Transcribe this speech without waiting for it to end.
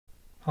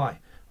Hi,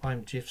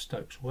 I'm Geoff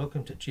Stokes.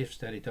 Welcome to Geoff's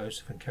Daily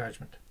Dose of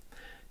Encouragement.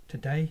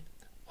 Today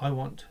I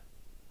want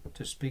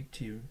to speak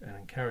to you and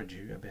encourage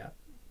you about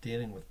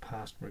dealing with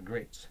past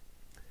regrets.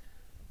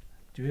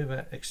 Do you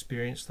ever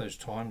experience those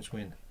times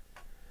when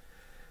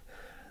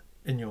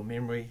in your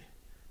memory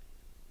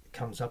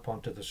comes up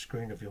onto the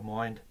screen of your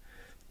mind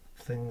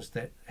things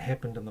that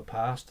happened in the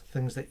past,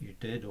 things that you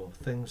did or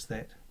things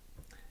that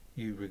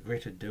you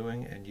regretted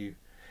doing, and you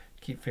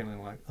keep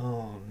feeling like,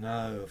 oh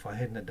no, if I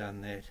hadn't have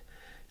done that,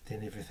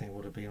 then everything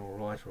would have been all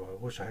right, or I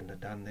wish I hadn't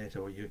have done that,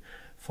 or you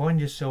find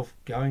yourself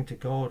going to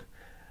God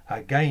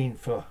again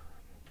for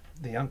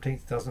the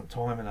umpteenth dozenth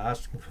time and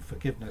asking for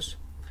forgiveness.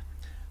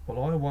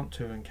 Well, I want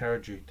to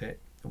encourage you that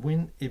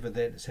whenever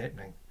that is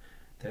happening,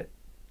 that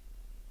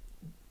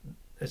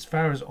as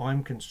far as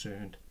I'm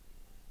concerned,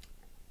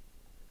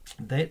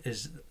 that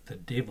is the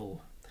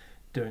devil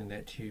doing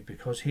that to you,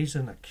 because he's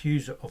an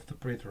accuser of the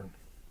brethren.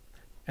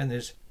 And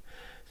there's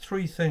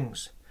three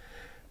things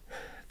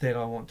that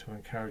I want to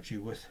encourage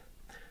you with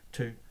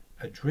to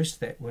address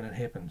that when it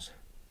happens.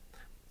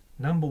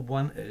 Number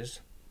one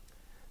is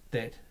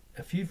that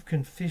if you've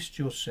confessed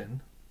your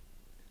sin,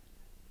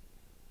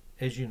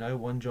 as you know,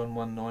 1 John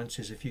 1:9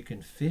 says, if you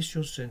confess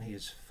your sin, he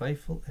is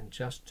faithful and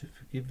just to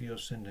forgive your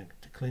sin and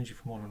to cleanse you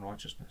from all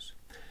unrighteousness.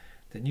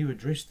 Then you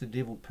address the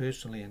devil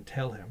personally and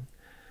tell him,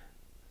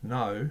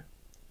 no,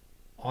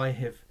 I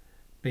have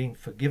been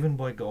forgiven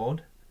by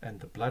God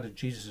and the blood of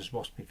Jesus has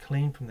washed me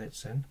clean from that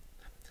sin.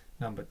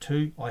 Number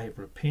two, I have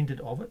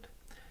repented of it,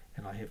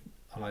 and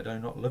I do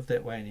not live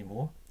that way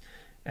anymore.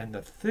 And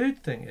the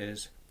third thing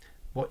is,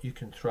 what you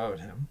can throw at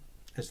him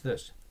is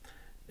this,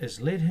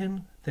 is let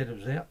him that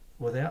is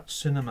without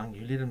sin among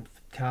you, let him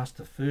cast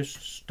the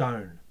first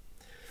stone.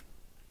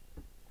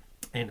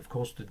 And of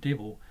course the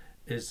devil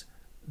is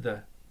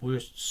the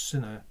worst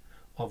sinner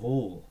of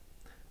all.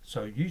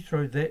 So you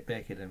throw that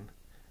back at him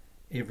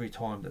every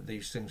time that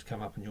these things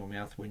come up in your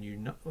mouth, when you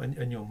know,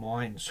 in your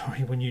mind,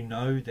 when you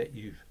know that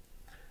you've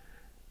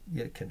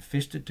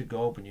confessed it to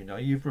God, when you know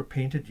you've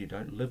repented, you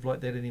don't live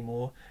like that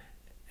anymore,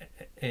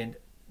 and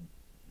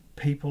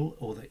people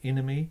or the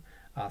enemy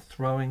are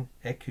throwing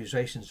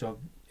accusations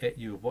at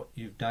you of what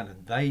you've done,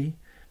 and they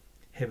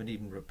haven't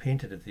even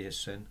repented of their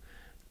sin,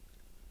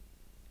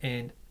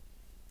 and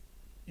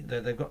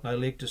they've got no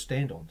leg to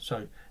stand on.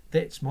 So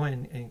that's my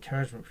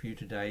encouragement for you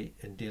today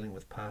in dealing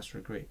with past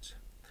regrets.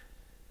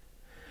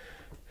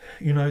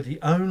 You know,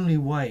 the only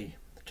way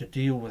to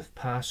deal with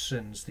past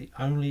sins, the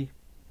only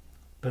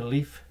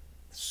belief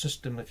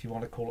system, if you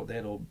want to call it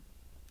that, or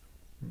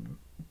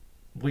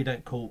we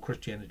don't call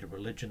Christianity a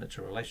religion, it's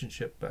a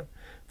relationship, but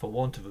for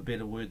want of a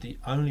better word, the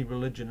only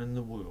religion in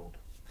the world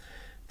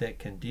that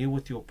can deal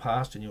with your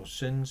past and your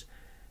sins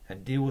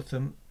and deal with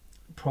them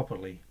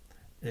properly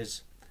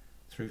is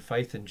through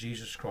faith in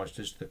Jesus Christ,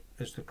 is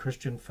the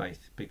Christian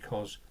faith,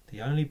 because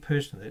the only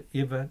person that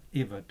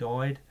ever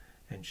died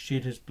and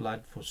shed his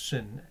blood for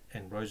sin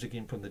and rose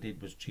again from the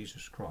dead was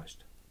Jesus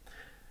Christ.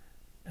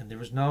 And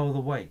there is no other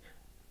way.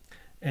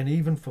 And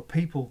even for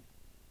people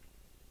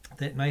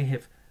that may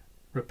have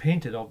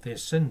repented of their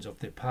sins, of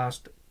their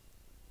past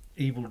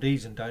evil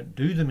deeds, and don't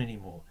do them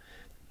anymore,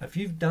 if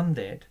you've done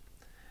that,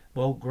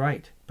 well,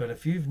 great. But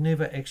if you've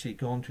never actually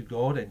gone to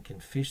God and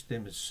confessed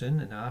them as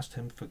sin and asked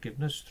him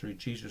forgiveness through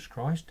Jesus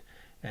Christ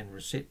and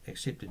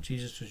accepted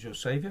Jesus as your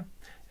Saviour,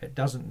 it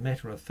doesn't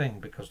matter a thing,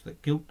 because the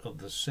guilt of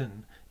the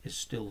sin is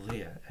still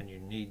there and you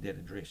need that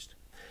addressed.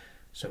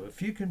 So if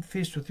you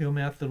confess with your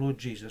mouth the Lord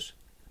Jesus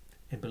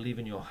and believe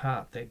in your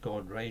heart that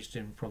God raised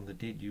him from the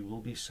dead, you will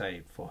be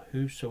saved. For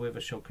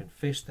whosoever shall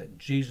confess that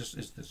Jesus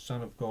is the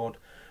Son of God,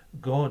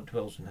 God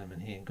dwells in him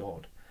and he in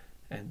God.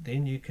 And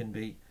then you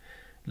can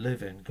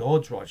live in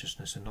God's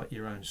righteousness and not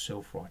your own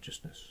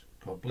self-righteousness.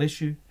 God bless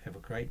you. Have a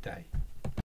great day.